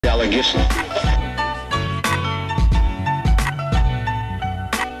gifts.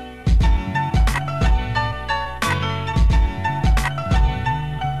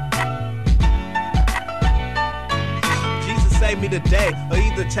 Save me today, or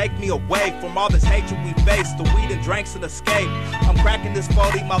either take me away from all this hatred we face. The weed and drinks and escape. I'm cracking this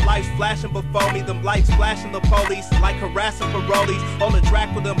 40, my life's flashing before me. Them lights flashing the police, like harassing parolees. On the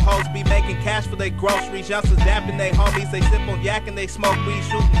track with them hoes, be making cash for their groceries. Youngsters dapping they homies, they sip on yak and they smoke weed.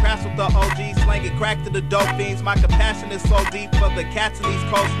 Shooting craps with the OGs, slanging crack to the dope fiends. My compassion is so deep for the cats in these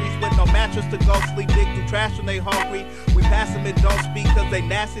cold streets. With no mattress to go sleep, dig through trash when they hungry. We pass them and don't speak, cause they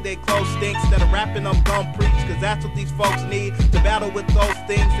nasty, they clothes stink. Instead of rapping, I'm gon' preach, cause that's what these folks need. To battle with those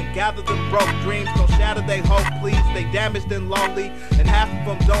things and gather them broke dreams. Don't shatter they hope, please. They damaged and lonely, and half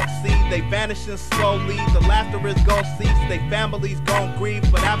of them don't see. They vanishing slowly. The laughter is gon' cease. They families gon' grieve,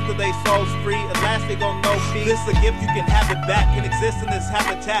 but after they souls free, at last they gon' know peace. This a gift, you can have it back. Can exist in this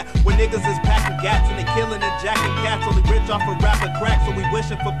habitat where niggas is packing gats and they killing and jacking cats. Only rich off a rapper crack, so we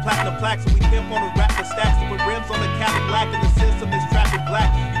wishing for platinum plaques. So we pimp on a rapper stacks to put rims on the Cadillac, and the system is trapping black.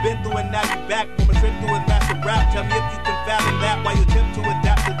 You been through it, now you back. Woman trip through it, master rap. Tell me if you can fathom that. Why you attempt to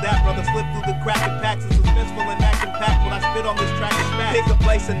adapt to that, brother? Slip through the cracking packs. It's suspenseful and action packed. When I spit on this track, it's fast. Pick a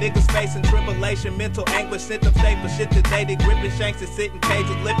place a niggas facing tribulation, mental anguish, sent them state for shit that they did. Gripping shanks and sitting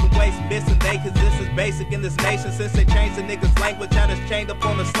cages, lifting weights, missing they, cause this is basic in this nation. Since they changed the niggas' language, had us chained up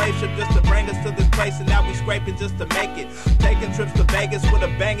on a slave ship just to bring us to this place, and now we scraping just to make it. Taking trips to Vegas with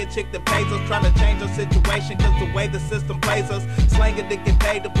a banging chick that pays us, trying to change our situation, cause the way the system plays us. Slanging to get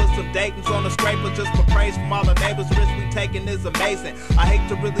paid to put some datings on the scraper just for praise from all our neighbors. Risk we taking is amazing. I hate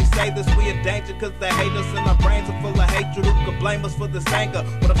to really say this, we in danger cause they hate us and our brains are full of hatred. Who could blame us for this anger?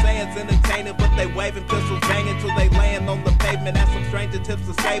 What I'm saying is entertaining, but they waving pistols banging till they laying on the pavement. Ask some stranger tips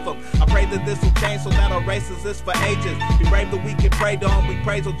to save them. I pray that this will change so that our race exists for ages. Be brave that we get prayed on. We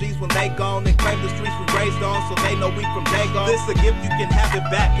praise OGs when they gone and claim the streets we raised on, so they know we from day gone. This a gift, you can have it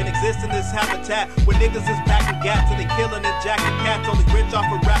back. Can exist in this habitat where niggas is packing gats and they killing and jacking cats. Only rich off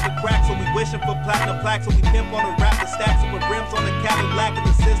a rapper crack, so we wishing for platinum plaques. So we pimp on a rapper stacks and with rims on the Cadillac, and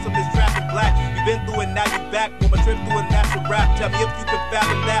the system is trapping black. You been through it, now you back. Woman trip through a natural rap. Tell me if you can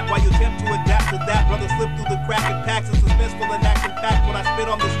fathom that. Why you attempt to adapt to that, brother? Slip through the cracking packs. It's suspenseful and action packed. When I spit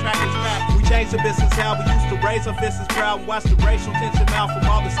on this track, it's rap. We changed the business how we used to raise our fists proud and watch the racial tension mount from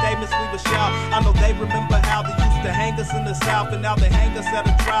all the statements we would shout. I know they remember how they used to hang us in the South, and now they hang us at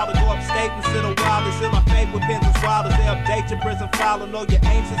a trial to go upstate and sit a while. They seal our fate with pens and wild as they update your prison file. And know your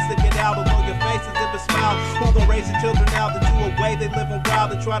aims and stick it out, although your faces if it smile. Who gon' raise your children now that you away? They live in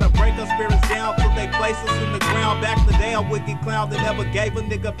wild and try to break our spirits down till they place us in the ground. Back in the day, a wicked clown that never gave a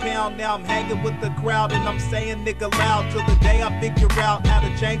nigga pound. Now I'm hanging with the crowd and I'm saying nigga loud till the day I figure out how to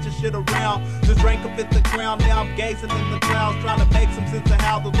change the shit around. Just rank up at the crown, now I'm gazing in the clouds, trying to make some sense of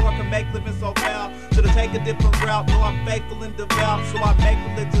how the Lord can make living so foul. Should've take a different route, know I'm faithful and devout, so I make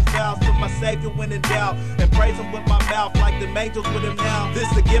religious vows to my Savior when in doubt, and praise him with my mouth like the angels with him now. This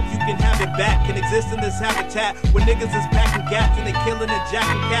a gift, you can have it back. Can exist in this habitat where niggas is packing gats and they killing and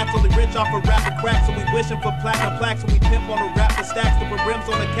jacking cats. Only rich off a rapper crack, so we wishing for platinum plaques. So we pimp on a rapper stacks to put rims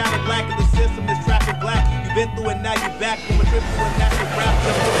on the Cadillac, and the system is trapping black. You been through it, now you back. When we trip through a natural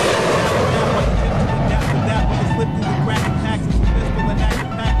rap.